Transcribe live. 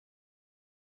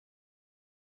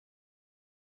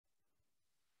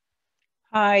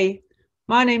Hi,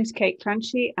 my name's Kate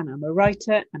Clanchy and I'm a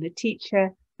writer and a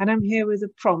teacher and I'm here with a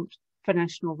prompt for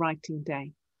National Writing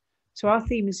Day. So our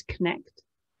theme is connect,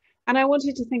 and I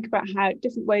wanted to think about how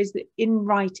different ways that in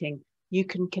writing you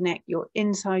can connect your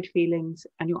inside feelings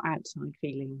and your outside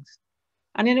feelings.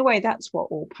 And in a way, that's what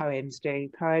all poems do.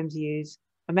 Poems use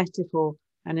a metaphor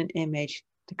and an image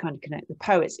to kind of connect the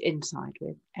poet's inside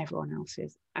with everyone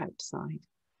else's outside.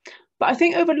 But I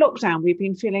think over lockdown, we've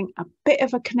been feeling a bit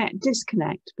of a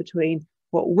disconnect between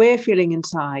what we're feeling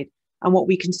inside and what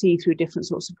we can see through different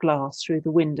sorts of glass, through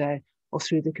the window or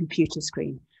through the computer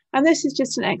screen. And this is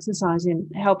just an exercise in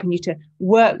helping you to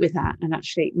work with that and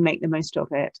actually make the most of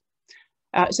it.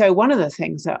 So one of the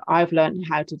things that I've learned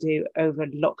how to do over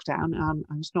lockdown, and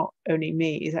it's not only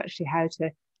me, is actually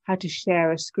how to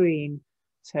share a screen.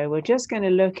 So we're just going to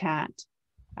look at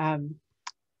a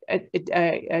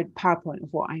PowerPoint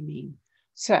of what I mean.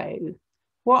 So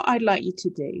what I'd like you to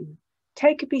do,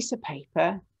 take a piece of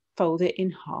paper, fold it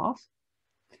in half,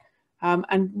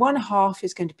 and one half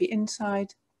is going to be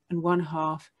inside and one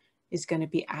half is going to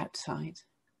be outside.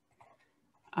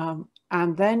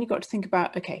 And then you've got to think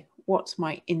about, okay, what's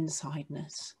my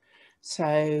insideness?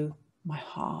 So my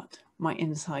heart, my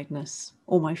insideness,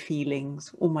 all my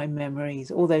feelings, all my memories,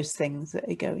 all those things that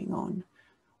are going on.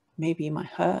 Maybe my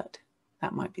hurt,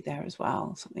 that might be there as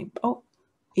well. Something, oh,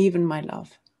 even my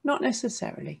love, not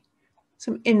necessarily.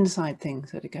 Some inside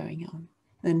things that are going on.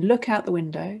 Then look out the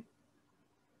window,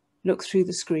 look through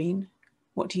the screen.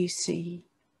 What do you see?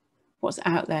 What's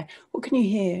out there? What can you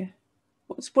hear?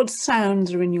 What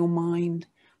sounds are in your mind?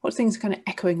 What things are kind of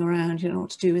echoing around? You don't know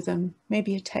what to do with them.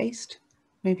 Maybe a taste,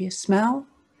 maybe a smell.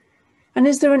 And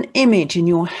is there an image in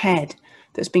your head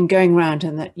that's been going around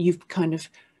and that you've kind of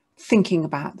thinking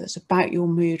about that's about your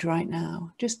mood right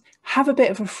now? Just have a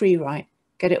bit of a free write.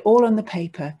 Get it all on the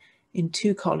paper in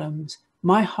 2 columns.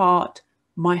 My heart,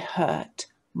 my hurt,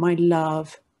 my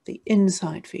love, the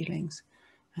inside feelings,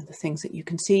 and the things that you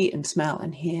can see and smell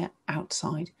and hear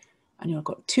outside. And you've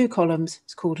got 2 columns.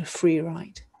 It's called a free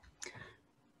write.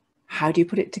 How do you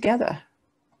put it together?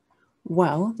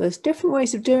 Well, there's different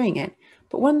ways of doing it.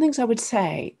 But one of the things I would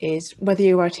say is whether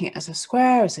you're writing it as a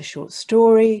square, as a short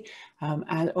story,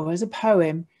 or as a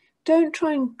poem, don't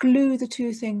try and glue the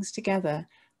 2 things together,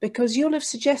 because you'll have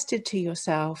suggested to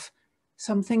yourself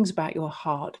some things about your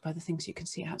heart by the things you can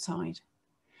see outside.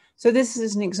 So this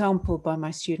is an example by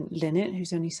my student Lynette,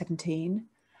 who's only 17.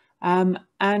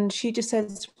 And she just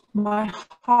says, my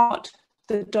heart,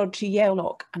 the dodgy Yale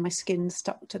lock, and my skin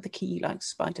stuck to the key like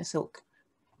spider silk.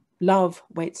 Love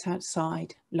waits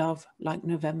outside, love like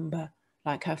November,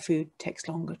 like her food takes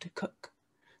longer to cook.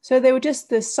 So they were just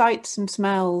the sights and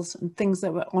smells and things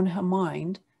that were on her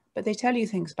mind, but they tell you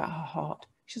things about her heart.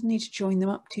 She doesn't need to join them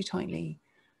up too tightly.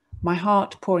 My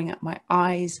heart pouring out my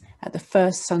eyes at the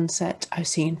first sunset I've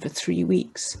seen for 3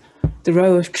 weeks. The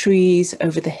row of trees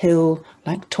over the hill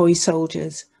like toy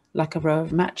soldiers, like a row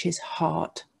of matches,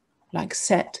 heart, like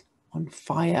set on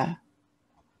fire.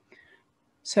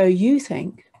 So you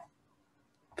think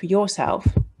for yourself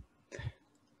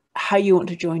how you want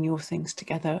to join your things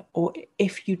together, or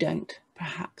if you don't,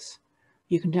 perhaps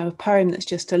you can have a poem that's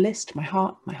just a list: my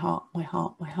heart, my heart, my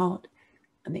heart, my heart,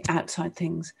 and the outside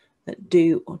things that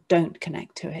do or don't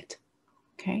connect to it.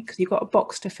 Okay, because you've got a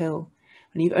box to fill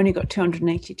and you've only got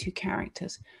 282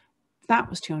 characters. That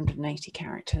was 280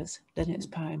 characters, Lynette's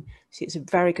poem. See, it's a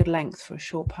very good length for a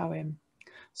short poem.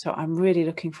 So I'm really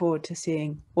looking forward to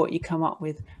seeing what you come up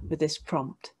with this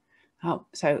prompt.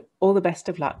 So all the best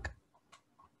of luck.